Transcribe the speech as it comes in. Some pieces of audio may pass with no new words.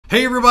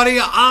Hey everybody,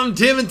 I'm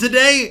Tim, and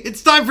today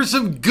it's time for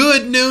some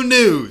good new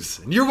news.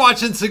 And you're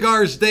watching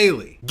Cigars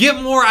Daily.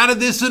 Get more out of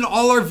this in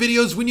all our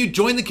videos when you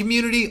join the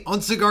community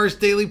on Cigars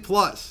Daily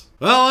Plus.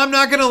 Well, I'm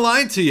not gonna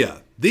lie to you.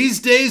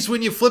 These days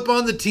when you flip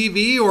on the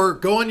TV or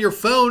go on your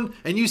phone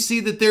and you see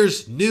that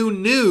there's new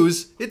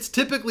news, it's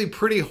typically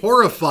pretty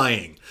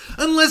horrifying.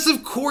 Unless,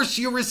 of course,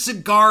 you're a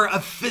cigar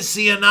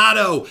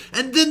aficionado,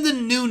 and then the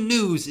new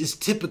news is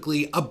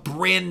typically a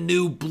brand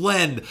new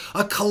blend,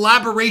 a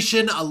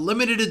collaboration, a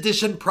limited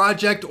edition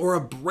project, or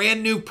a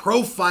brand new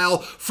profile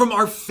from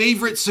our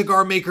favorite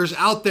cigar makers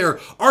out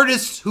there.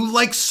 Artists who,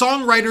 like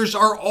songwriters,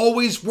 are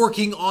always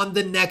working on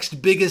the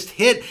next biggest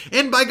hit,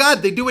 and by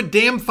God, they do a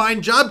damn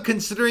fine job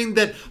considering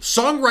that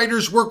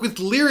songwriters work with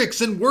lyrics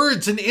and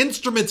words and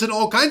instruments and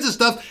all kinds of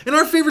stuff, and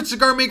our favorite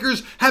cigar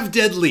makers have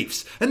dead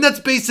leaves, and that's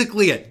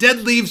basically it.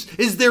 Dead leaves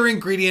is their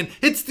ingredient.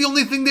 It's the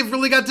only thing they've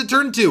really got to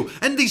turn to.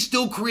 And they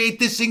still create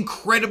this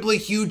incredibly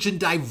huge and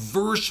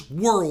diverse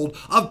world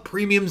of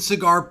premium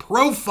cigar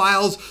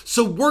profiles.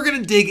 So we're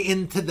going to dig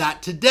into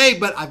that today.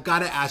 But I've got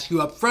to ask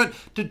you up front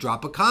to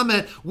drop a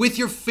comment with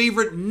your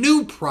favorite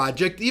new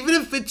project, even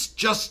if it's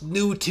just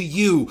new to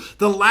you.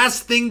 The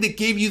last thing that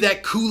gave you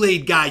that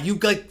Kool-Aid guy, you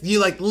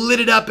lit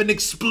it up and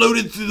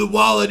exploded through the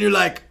wall and you're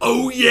like,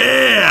 oh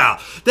yeah!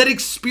 That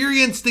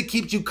experience that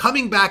keeps you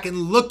coming back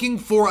and looking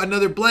for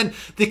another blend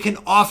that can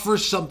offer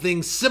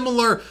something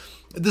similar.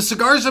 The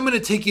cigars I'm going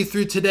to take you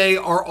through today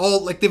are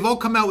all, they've all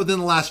come out within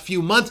the last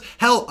few months.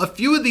 Hell, a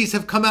few of these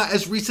have come out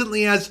as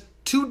recently as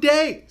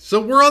today. So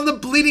we're on the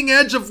bleeding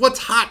edge of what's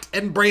hot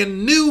and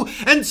brand new.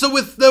 And so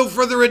with no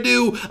further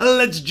ado,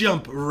 let's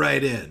jump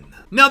right in.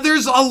 Now,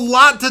 there's a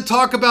lot to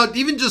talk about.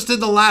 Even just in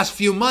the last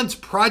few months,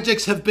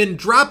 projects have been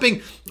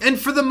dropping. And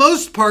for the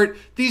most part,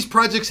 these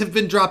projects have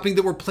been dropping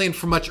that were planned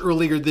for much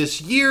earlier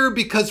this year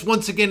because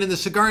once again, in the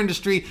cigar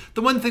industry,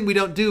 the one thing we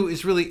don't do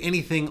is really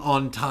anything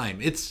on time.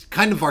 It's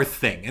kind of our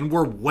thing and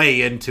we're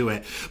way into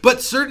it.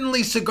 But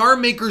certainly cigar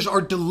makers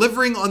are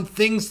delivering on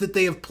things that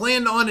they have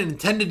planned on and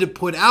intended to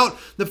put out.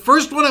 The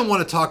first one I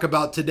want to talk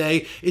about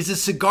today is a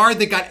cigar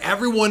that got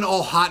everyone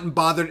all hot and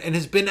bothered and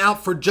has been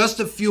out for just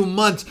a few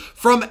months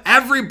from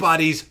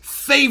everybody's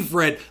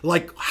favorite,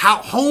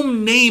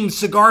 home name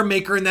cigar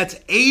maker, and that's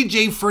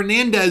AJ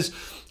Fernandez.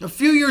 A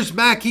few years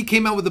back, he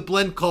came out with a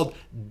blend called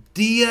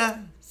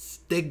Dia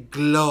de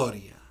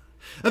Gloria.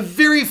 A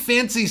very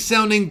fancy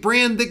sounding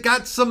brand that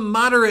got some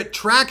moderate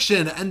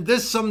traction, and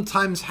this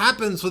sometimes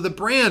happens with a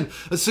brand.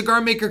 A cigar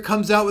maker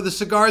comes out with a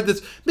cigar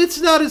it's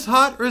not as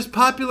hot or as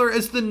popular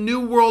as the New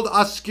World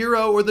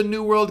Oscuro or the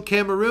New World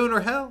Cameroon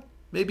or hell,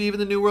 maybe even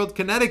the New World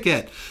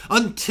Connecticut,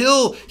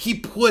 until he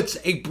puts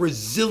a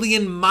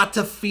Brazilian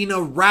Mata Fina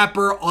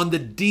wrapper on the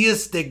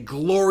Dias de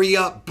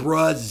Gloria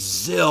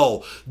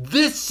Brazil.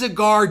 This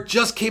cigar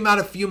just came out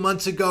a few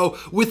months ago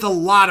with a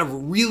lot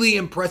of really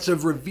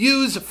impressive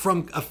reviews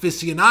from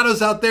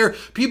aficionados out there,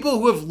 people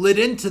who have lit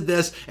into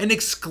this and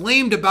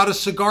exclaimed about a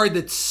cigar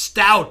that's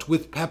stout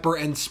with pepper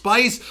and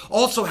spice,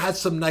 also has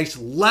some nice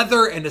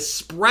leather and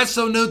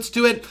espresso notes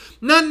to it.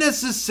 Not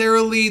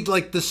necessarily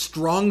like the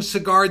strong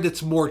cigar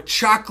that's more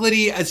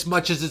chocolatey as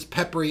much as it's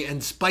peppery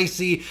and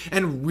spicy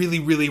and really,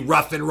 really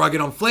rough and rugged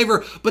on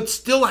flavor, but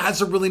still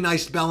has a really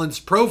nice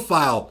balanced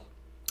profile.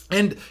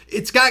 And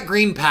it's got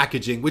green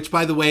packaging, which,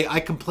 by the way,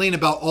 I complain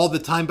about all the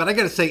time. But I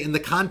got to say, in the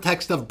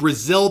context of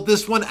Brazil,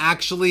 this one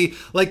actually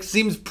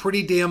seems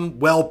pretty damn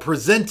well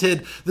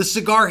presented. The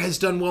cigar has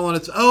done well on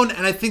its own.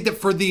 And I think that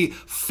for the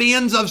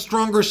fans of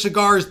stronger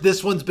cigars,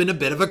 this one's been a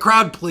bit of a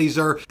crowd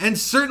pleaser. And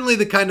certainly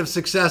the kind of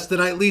success that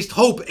I at least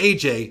hope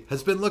AJ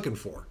has been looking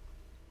for.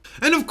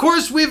 And of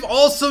course, we've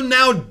also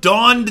now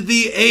donned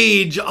the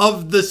age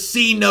of the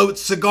C-note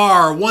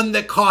cigar, one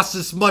that costs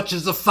as much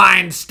as a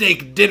fine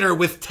steak dinner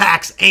with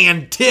tax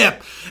and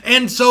tip.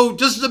 And so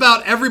just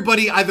about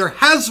everybody either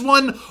has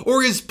one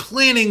or is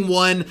planning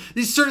one.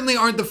 These certainly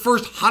aren't the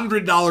first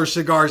 $100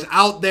 cigars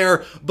out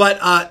there,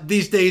 but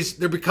these days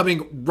they're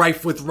becoming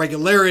rife with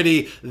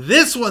regularity.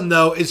 This one,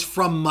 though, is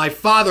from my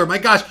father. My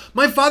gosh,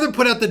 my father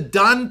put out the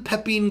Don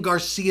Pepin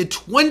Garcia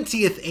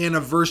 20th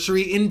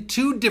anniversary in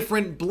 2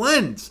 different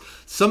blends.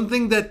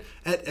 Something that,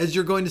 as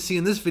you're going to see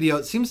in this video,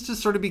 it seems to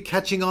sort of be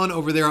catching on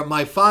over there at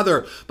my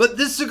father. But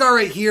this cigar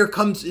right here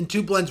comes in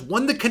 2 blends,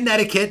 one the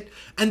Connecticut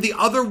and the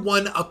other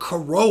one a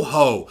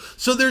Corojo.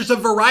 So there's a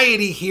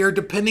variety here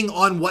depending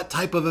on what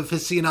type of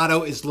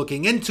aficionado is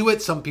looking into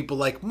it. Some people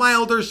like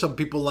milder, some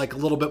people like a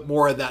little bit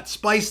more of that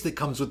spice that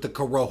comes with the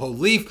Corojo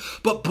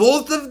leaf. But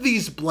both of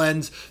these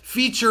blends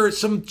feature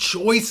some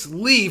choice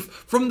leaf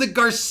from the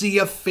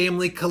Garcia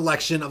family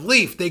collection of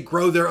leaf. They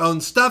grow their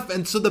own stuff,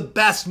 and so the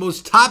best,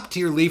 most top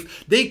tier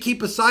leaf they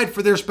keep aside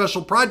for their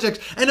special projects,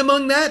 and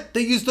among that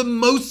they use the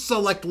most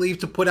select leaf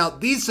to put out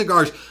these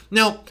cigars.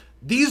 Now,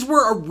 these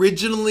were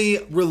originally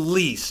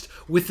released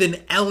with an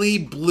LE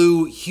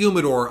Blue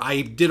humidor.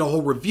 I did a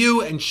whole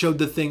review and showed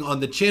the thing on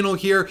the channel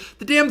here.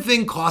 The damn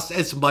thing costs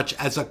as much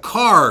as a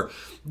car.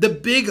 The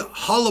big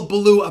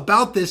hullabaloo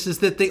about this is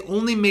that they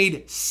only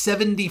made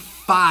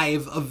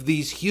 75 of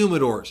these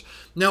humidors.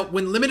 Now,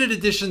 when limited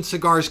edition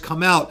cigars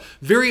come out,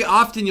 very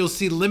often you'll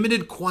see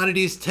limited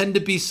quantities tend to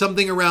be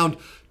something around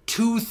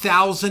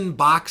 2,000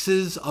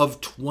 boxes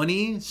of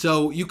 20.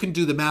 So you can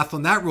do the math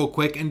on that real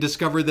quick and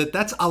discover that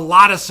that's a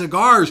lot of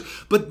cigars,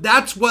 but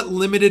that's what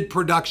limited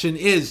production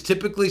is.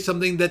 Typically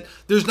something that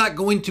there's not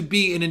going to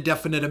be an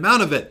indefinite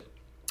amount of it.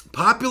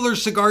 Popular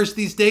cigars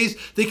these days,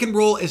 they can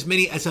roll as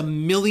many as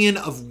 1 million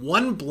of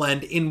one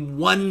blend in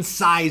one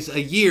size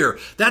a year.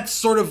 That's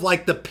sort of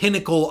like the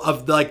pinnacle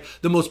of the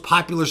most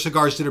popular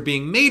cigars that are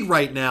being made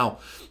right now.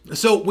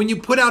 So when you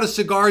put out a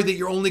cigar that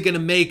you're only going to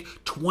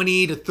make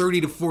 20 to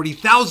 30 to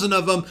 40,000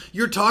 of them,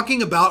 you're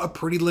talking about a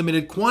pretty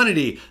limited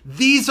quantity.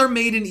 These are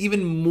made in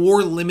even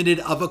more limited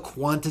of a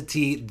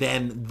quantity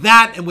than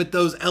that. And with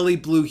those LE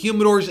Blue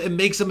humidors, it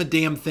makes them a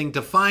damn thing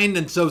to find.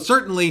 And so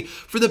certainly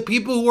for the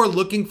people who are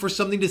looking for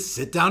something to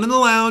sit down in the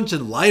lounge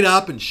and light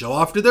up and show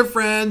off to their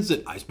friends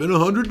that I spent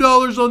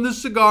 $100 on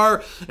this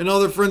cigar, and all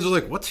their friends are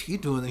like, what's he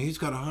doing? He's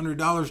got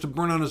 $100 to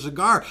burn on a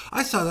cigar.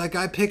 I saw that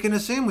guy picking a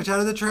sandwich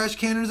out of the trash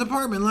can in his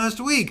apartment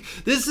last week.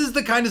 This is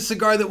the kind of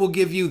cigar that will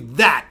give you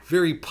that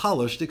very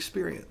polished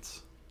experience.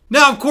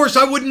 Now, of course,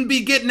 I wouldn't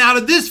be getting out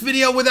of this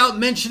video without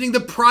mentioning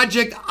the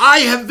project I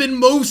have been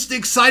most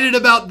excited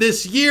about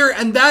this year,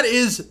 and that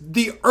is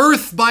the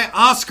Earth by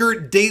Oscar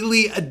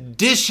Daily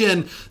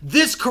Edition.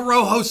 This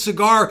Corojo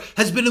cigar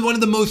has been one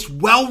of the most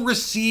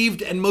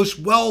well-received and most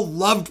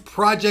well-loved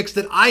projects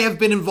that I have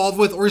been involved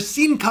with or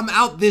seen come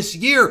out this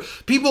year.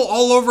 People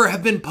all over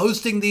have been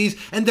posting these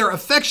and their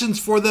affections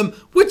for them,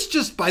 which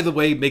just, by the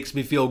way, makes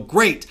me feel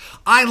great.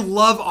 I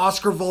love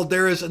Oscar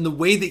Valderas and the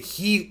way that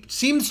he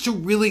seems to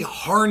really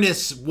harness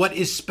what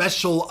is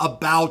special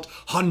about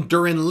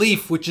Honduran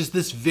leaf, which is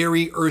this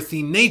very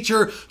earthy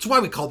nature. That's why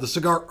we call the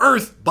cigar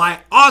Earth by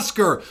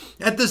Oscar.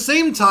 At the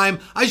same time,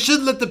 I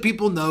should let the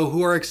people know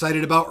who are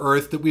excited about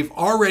Earth that we've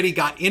already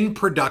got in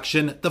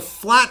production the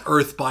Flat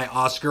Earth by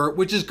Oscar,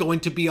 which is going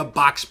to be a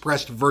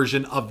box-pressed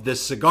version of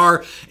this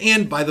cigar.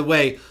 And by the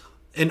way,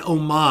 an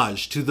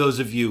homage to those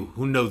of you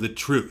who know the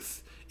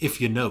truth. If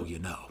you know, you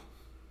know.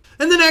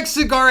 And the next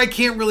cigar I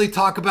can't really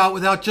talk about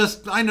without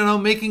just, I don't know,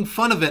 making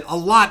fun of it a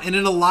lot and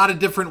in a lot of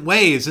different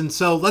ways. And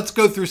so let's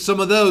go through some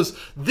of those.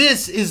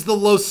 This is the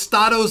Los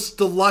Stados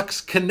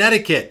Deluxe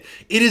Connecticut.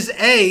 It is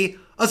a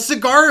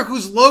cigar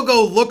whose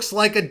logo looks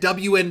like a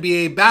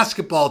WNBA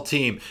basketball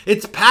team.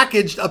 It's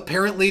packaged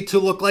apparently to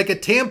look like a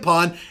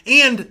tampon,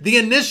 and the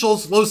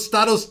initials Los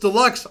Stados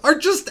Deluxe are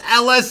just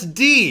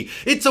LSD.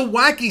 It's a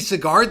wacky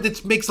cigar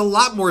that makes a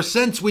lot more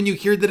sense when you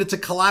hear that it's a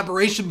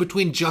collaboration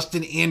between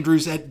Justin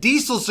Andrews at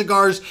Diesel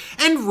Cigars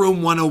and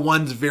Room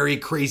 101's very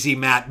crazy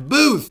Matt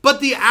Booth. But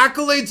the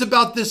accolades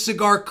about this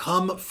cigar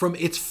come from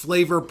its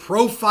flavor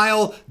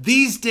profile.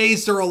 These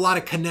days there are a lot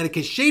of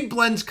Connecticut shade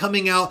blends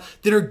coming out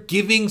that are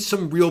giving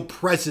some real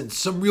presence,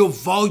 some real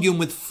volume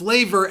with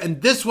flavor,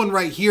 and this one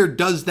right here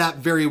does that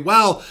very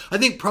well. I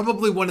think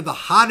probably one of the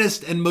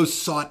hottest and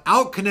most sought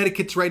out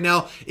Connecticut's right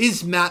now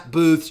is Matt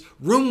Booth's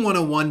Room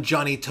 101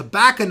 Johnny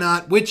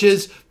Tobacconat, which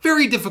is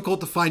very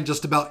difficult to find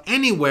just about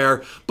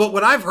anywhere. But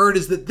what I've heard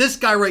is that this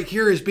guy right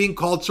here is being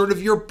called sort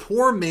of your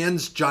poor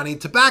man's Johnny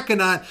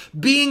Tobacconat,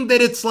 being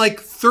that it's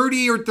like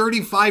 30 or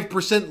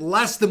 35%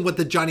 less than what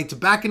the Johnny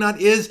Tobacconat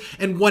is,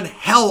 and one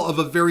hell of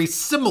a very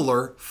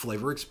similar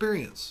flavor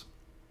experience.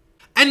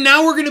 And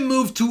now we're going to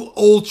move to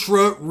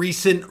ultra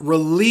recent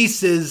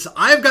releases.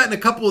 I've gotten a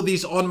couple of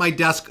these on my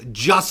desk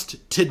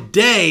just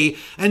today.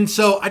 And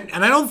so, I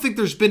don't think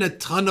there's been a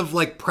ton of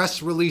like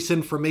press release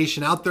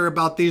information out there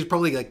about these,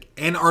 probably like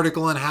an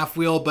article on Half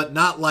Wheel, but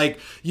not like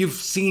you've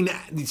seen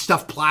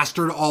stuff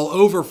plastered all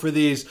over for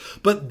these.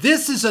 But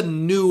this is a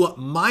new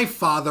My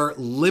Father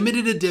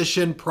limited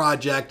edition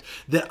project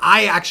that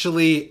I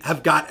actually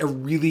have got a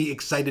really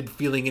excited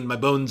feeling in my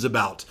bones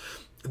about.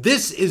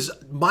 This is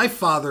My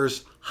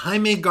Father's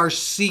Jaime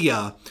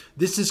Garcia.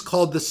 This is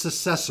called the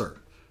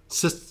Successor.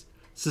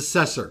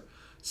 Successor.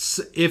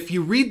 If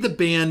you read the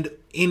band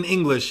in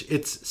English,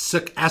 it's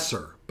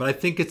Successor, but I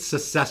think it's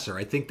Successor.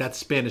 I think that's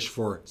Spanish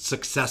for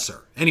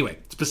successor. Anyway,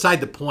 it's beside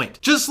the point.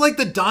 Just like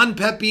the Don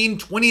Pepin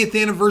 20th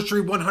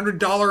anniversary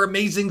 $100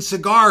 amazing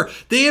cigar,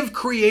 they have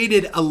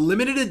created a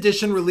limited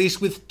edition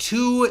release with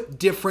 2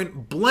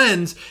 different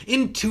blends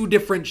in 2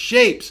 different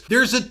shapes.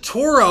 There's a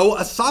Toro,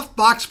 a soft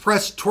box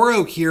pressed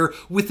Toro here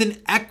with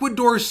an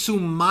Ecuador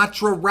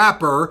Sumatra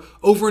wrapper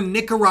over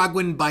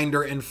Nicaraguan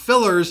binder and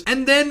fillers.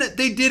 And then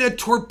they did a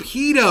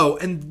Torpedo,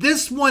 and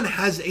this one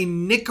has a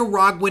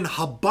Nicaraguan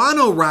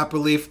Habano wrapper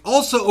leaf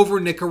also over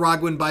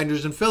Nicaraguan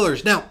binders and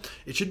fillers. Now,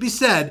 it should be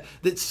said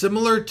that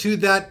similar to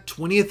that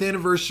 20th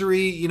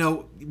anniversary,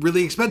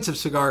 really expensive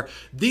cigar.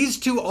 These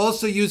two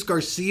also use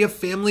Garcia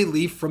family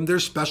leaf from their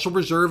special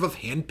reserve of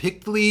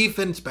hand-picked leaf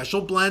and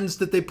special blends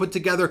that they put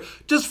together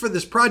just for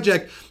this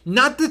project.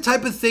 Not the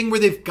type of thing where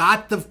they've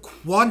got the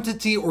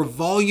quantity or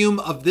volume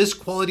of this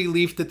quality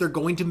leaf that they're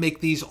going to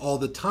make these all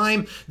the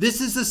time.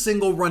 This is a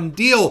single run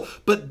deal,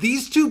 but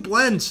these two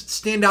blends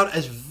stand out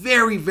as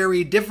very,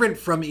 very different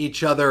from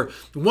each other.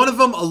 One of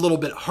them a little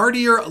bit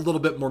heartier, a little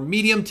bit more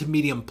medium to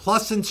medium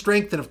plus in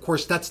strength, and of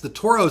course that's the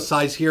Toro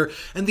size here,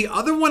 and the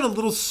other one a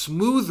little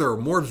smoother,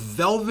 more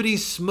velvety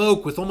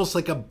smoke with almost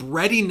like a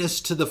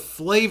breadiness to the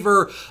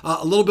flavor,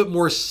 a little bit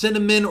more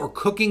cinnamon or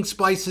cooking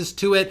spices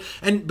to it.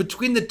 And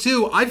between the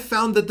two, I've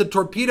found that the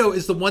Torpedo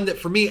is the one that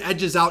for me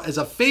edges out as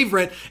a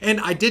favorite, and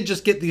I did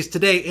just get these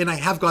today, and I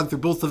have gone through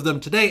both of them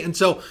today, and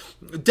so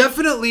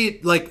definitely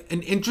like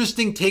an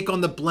interesting take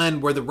on the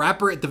blend where the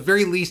wrapper at the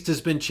very least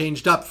has been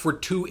changed up for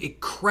two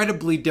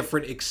incredibly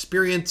different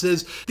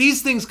experiences.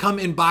 These things come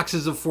in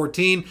boxes of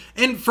 14,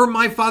 and for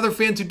my father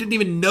fans who didn't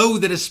even know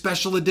that a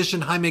special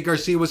edition Jaime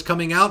Garcia was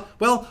coming out,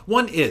 well,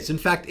 one is. In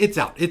fact, it's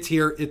out. It's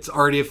here. It's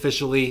already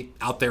officially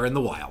out there in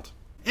the wild.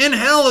 And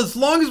hell, as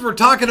long as we're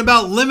talking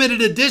about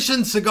limited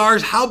edition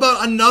cigars, how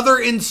about another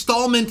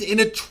installment in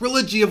a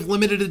trilogy of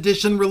limited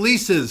edition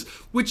releases?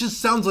 Which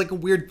just sounds like a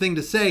weird thing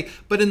to say,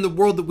 but in the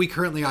world that we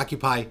currently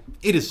occupy,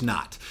 it is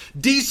not.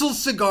 Diesel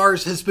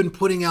Cigars has been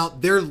putting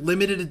out their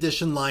limited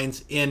edition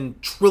lines in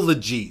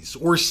trilogies,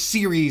 or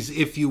series,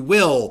 if you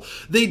will.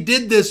 They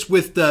did this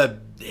with the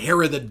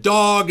Hair of the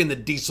Dog and the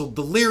Diesel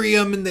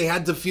Delirium, and they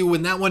had a few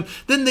in that one.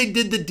 Then they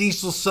did the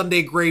Diesel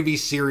Sunday Gravy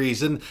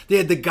series, and they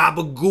had the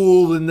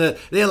Gabagool, and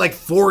they had like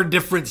 4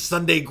 different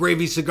Sunday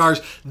Gravy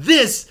cigars.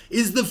 This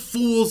is the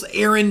Fool's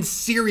Errand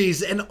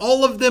series, and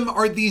all of them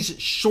are these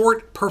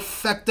short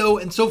Perfecto,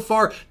 and so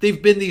far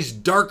they've been these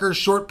darker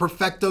short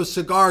Perfecto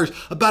cigars,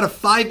 about a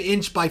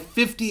 5-inch by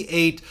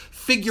 58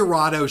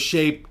 figurado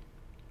shape.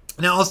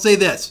 Now I'll say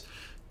this.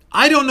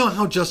 I don't know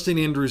how Justin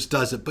Andrews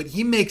does it, but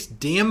he makes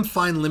damn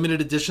fine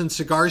limited edition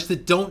cigars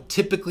that don't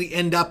typically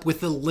end up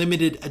with a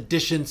limited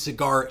edition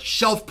cigar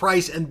shelf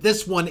price, and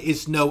this one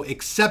is no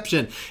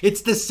exception.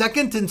 It's the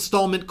second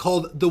installment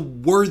called The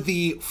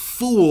Worthy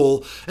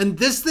Fool, and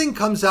this thing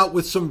comes out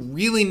with some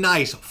really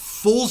nice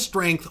full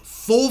strength,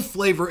 full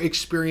flavor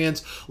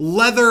experience,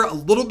 leather, a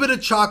little bit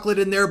of chocolate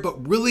in there,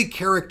 but really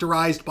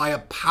characterized by a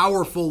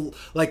powerful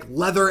like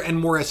leather and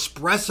more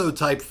espresso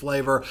type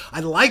flavor. I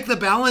like the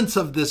balance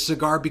of this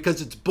cigar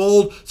because it's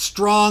bold,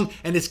 strong,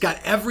 and it's got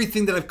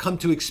everything that I've come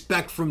to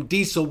expect from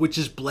Diesel, which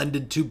is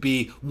blended to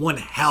be one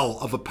hell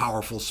of a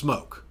powerful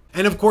smoke.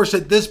 And of course,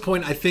 at this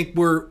point, I think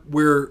we're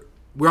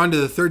on to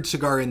the third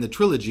cigar in the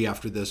trilogy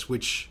after this,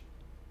 which,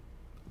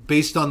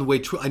 based on the way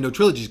I know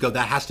trilogies go,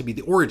 that has to be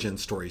the origin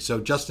story.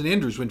 So Justin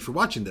Andrews, when you're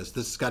watching this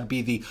has got to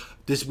be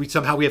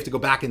somehow we have to go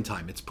back in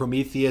time. It's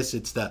Prometheus,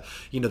 it's the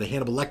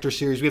Hannibal Lecter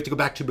series. We have to go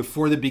back to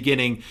before the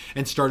beginning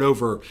and start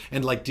over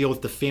and like deal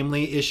with the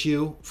family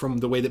issue from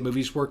the way that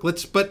movies work.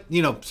 But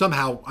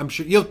somehow I'm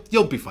sure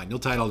you'll be fine. You'll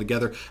tie it all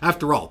together.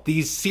 After all,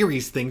 these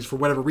series things, for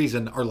whatever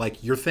reason, are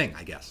like your thing,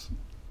 I guess.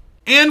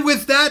 And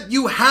with that,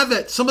 you have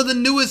it. Some of the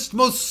newest,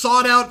 most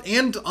sought out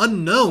and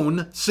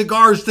unknown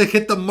cigars that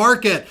hit the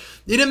market.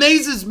 It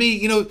amazes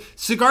me,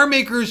 cigar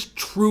makers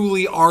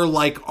truly are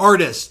like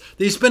artists.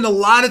 They spend a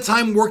lot of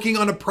time working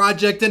on a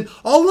project, and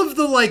all of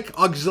the like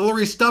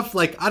auxiliary stuff,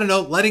 like, I don't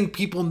know, letting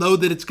people know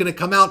that it's going to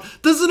come out,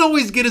 doesn't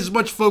always get as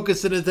much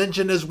focus and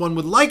attention as one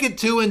would like it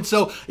to. And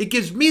so it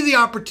gives me the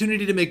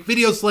opportunity to make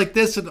videos like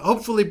this and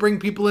hopefully bring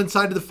people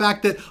inside of the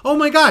fact that, oh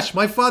my gosh,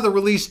 my father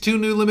released 2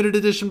 new limited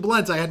edition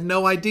blends. I had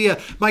no idea.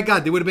 My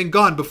God, they would have been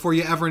gone before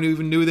you ever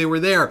even knew they were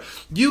there.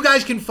 You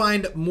guys can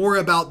find more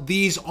about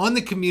these on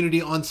the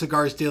community on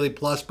Cigars Daily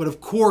Plus, but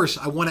of course,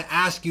 I want to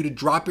ask you to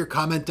drop your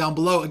comment down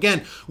below.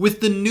 Again,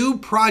 with the new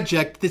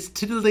project that's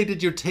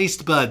titillated your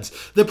taste buds,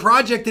 the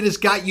project that has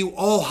got you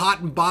all hot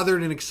and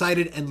bothered and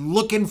excited and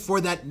looking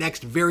for that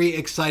next very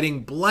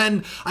exciting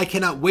blend. I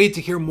cannot wait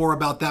to hear more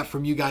about that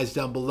from you guys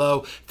down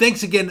below.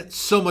 Thanks again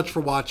so much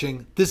for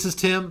watching. This is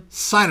Tim,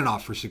 signing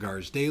off for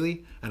Cigars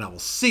Daily, and I will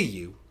see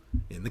you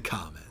in the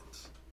comments.